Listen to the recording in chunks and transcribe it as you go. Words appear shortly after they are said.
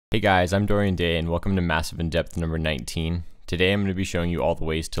Hey guys, I'm Dorian and welcome to Massive in Depth number 19. Today I'm going to be showing you all the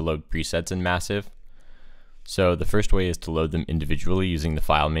ways to load presets in Massive. So the first way is to load them individually using the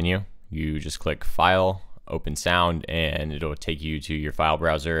File menu. You just click File, Open Sound, and it'll take you to your file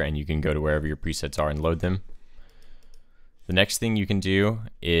browser and you can go to wherever your presets are and load them. The next thing you can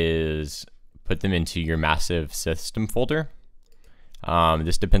is put them into your Massive system folder.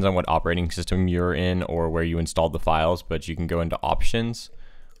 This depends on what operating system you're in or where you installed the files, but you can go into Options,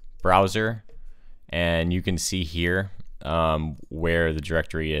 Browser, and you can see here where the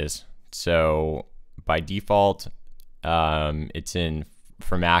directory is. So by default, for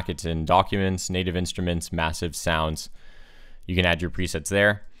Mac, it's in Documents, Native Instruments, Massive, Sounds. You can add your presets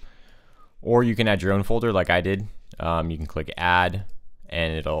there, or you can add your own folder like I did. You can click Add,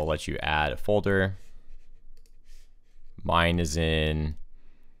 and it'll let you add a folder. Mine is in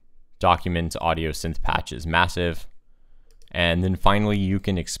Documents, Audio, Synth Patches, Massive. And then finally, you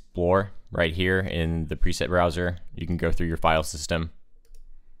can explore right here in the preset browser. You can go through your file system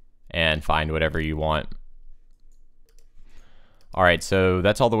and find whatever you want. All right, so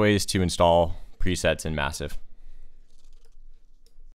that's all the ways to install presets in Massive.